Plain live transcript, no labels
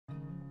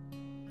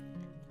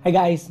Hi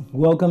guys,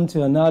 welcome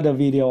to another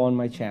video on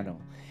my channel.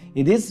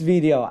 In this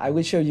video, I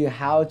will show you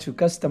how to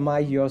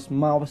customize your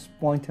mouse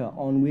pointer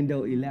on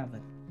Windows 11.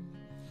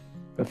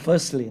 But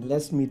firstly,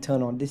 let me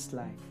turn on this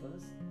light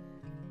first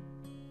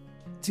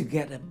to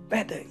get a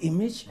better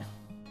image.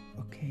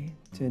 Okay,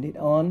 turn it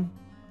on.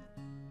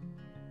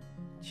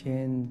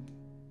 Change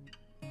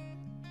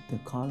the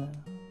color.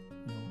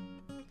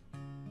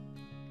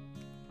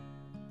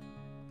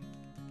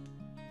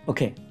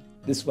 Okay,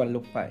 this one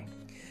looks fine.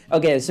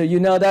 Okay, so you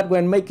know that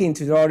when making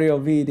tutorial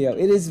video,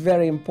 it is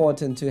very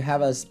important to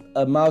have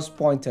a mouse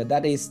pointer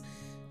that is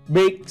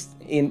big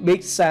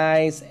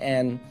size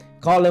and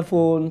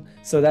colorful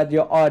so that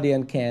your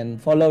audience can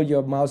follow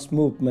your mouse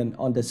movement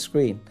on the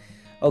screen.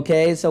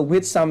 Okay, so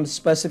with some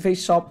specific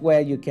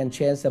software, you can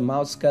change the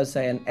mouse cursor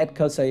and add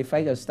cursor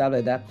effect or stuff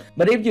like that.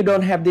 But if you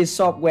don't have this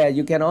software,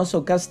 you can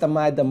also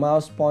customize the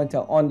mouse pointer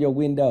on your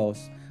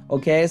Windows.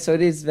 Okay, so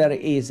it is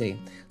very easy.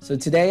 So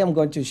today I'm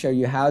going to show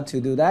you how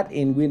to do that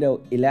in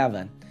Windows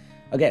 11.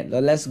 Okay,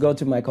 let's go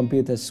to my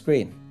computer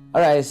screen.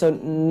 Alright, so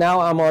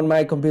now I'm on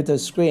my computer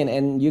screen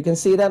and you can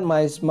see that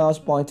my mouse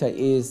pointer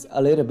is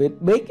a little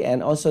bit big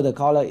and also the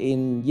color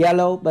in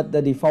yellow, but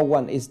the default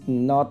one is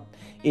not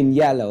in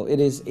yellow. It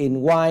is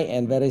in white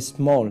and very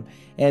small.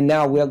 And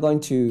now we are going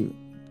to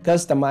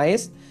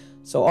customize.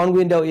 So on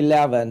Windows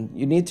 11,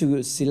 you need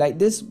to select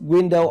this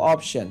window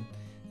option.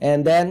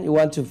 And then you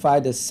want to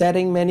find the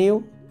setting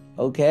menu.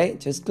 Okay,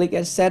 just click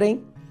at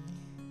setting.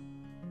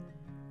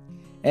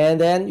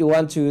 And then you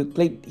want to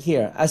click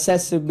here,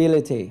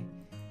 accessibility.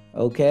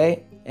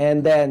 Okay,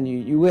 and then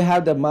you will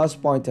have the mouse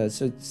pointer.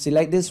 So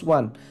select this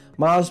one,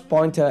 mouse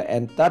pointer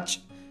and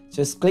touch.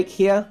 Just click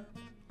here.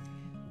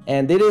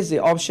 And this is the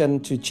option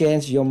to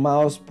change your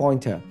mouse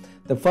pointer.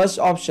 The first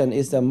option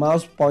is the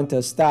mouse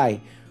pointer style,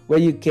 where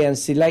you can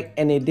select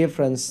any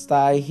different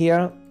style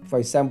here. For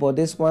example,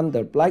 this one,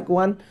 the black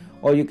one.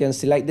 Or you can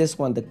select this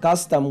one, the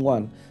custom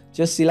one.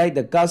 Just select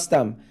the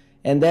custom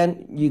and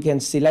then you can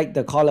select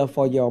the color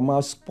for your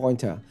mouse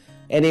pointer.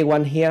 Any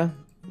one here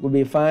will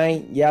be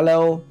fine,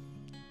 yellow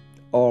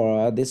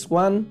or this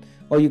one.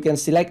 Or you can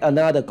select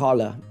another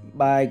color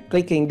by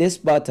clicking this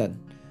button.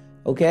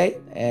 Okay,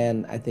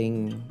 and I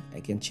think I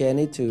can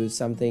change it to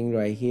something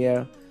right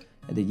here,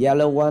 the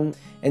yellow one.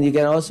 And you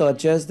can also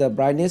adjust the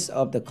brightness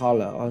of the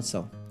color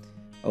also.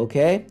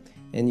 Okay,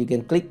 and you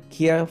can click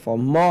here for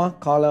more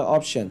color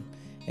option.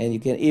 And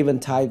you can even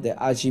type the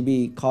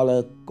RGB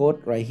color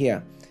code right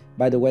here.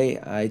 By the way,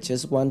 I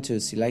just want to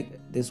select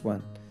this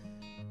one.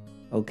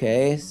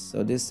 Okay,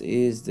 so this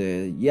is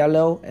the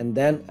yellow and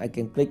then I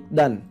can click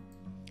done.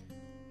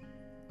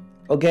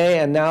 Okay,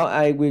 and now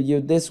I will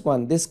use this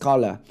one, this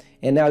color.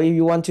 And now if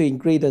you want to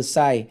increase the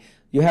size,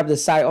 you have the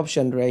size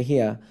option right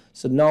here.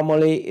 So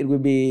normally it will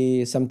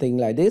be something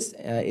like this.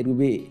 It will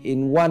be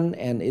in 1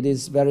 and it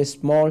is very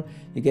small.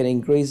 You can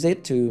increase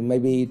it to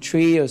maybe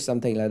 3 or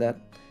something like that.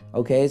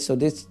 Okay, so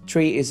this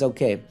 3 is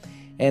okay.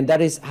 And that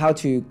is how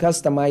to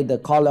customize the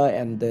color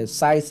and the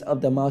size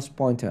of the mouse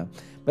pointer.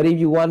 But if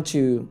you want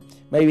to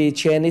maybe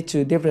change it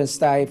to different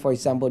style, for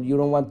example, you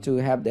don't want to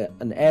have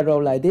an arrow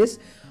like this,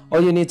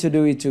 all you need to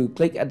do is to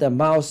click at the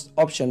mouse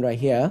option right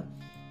here.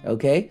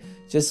 Okay,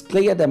 just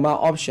click at the mouse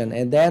option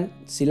and then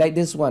select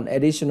this one,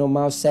 additional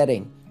mouse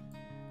setting.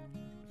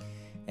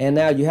 And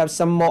now you have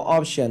some more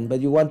option,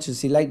 but you want to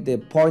select the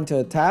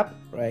pointer tab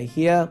right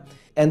here.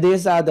 And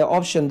these are the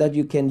options that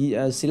you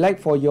can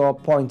select for your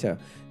pointer.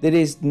 There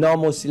is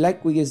normal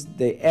select, which is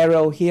the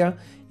arrow here.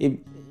 If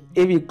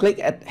you click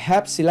at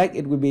half select,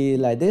 it will be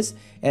like this.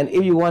 And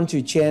if you want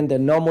to change the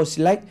normal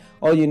select,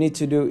 all you need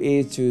to do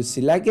is to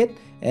select it.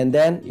 And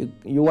then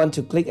you want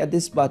to click at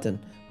this button,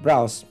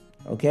 browse.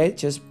 Okay,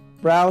 just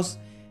browse.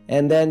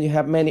 And then you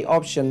have many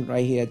options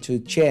right here to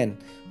change.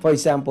 For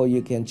example,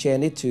 you can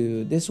change it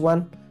to this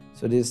one.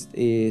 So this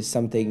is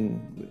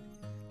something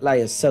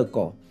like a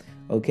circle.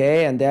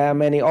 Okay, and there are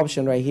many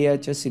options right here.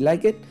 Just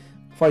select it.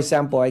 For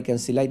example, I can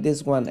select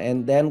this one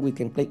and then we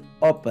can click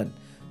open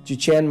to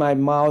change my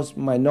mouse,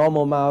 my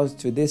normal mouse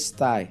to this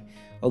style.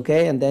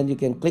 Okay, and then you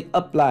can click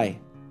apply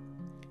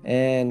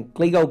and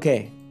click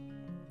OK.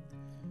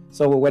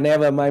 So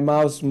whenever my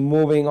mouse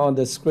moving on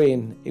the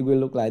screen, it will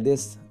look like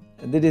this.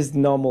 This is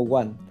normal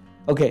one.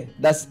 Okay,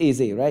 that's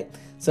easy, right?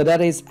 So that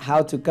is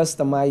how to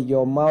customize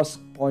your mouse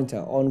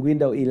pointer on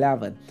Windows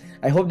 11.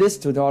 I hope this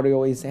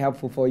tutorial is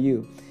helpful for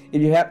you.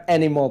 If you have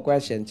any more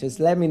questions, just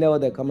let me know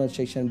in the comment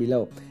section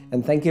below.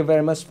 And thank you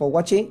very much for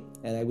watching,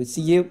 and I will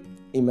see you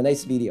in my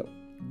next video.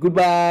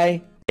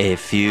 Goodbye. A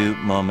few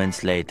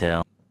moments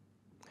later.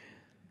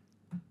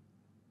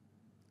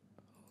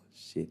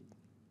 Shit.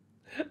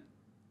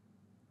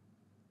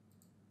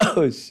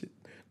 Oh shit.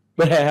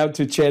 But I have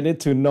to change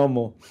it to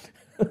normal.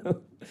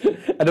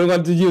 I don't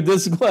want to use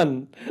this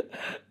one.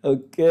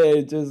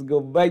 Okay, just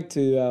go back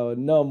to our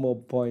normal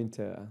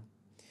pointer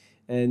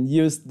and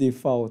use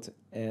default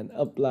and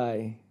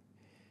apply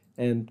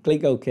and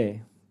click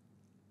OK.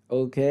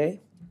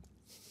 Okay.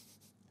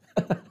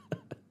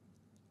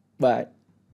 Bye.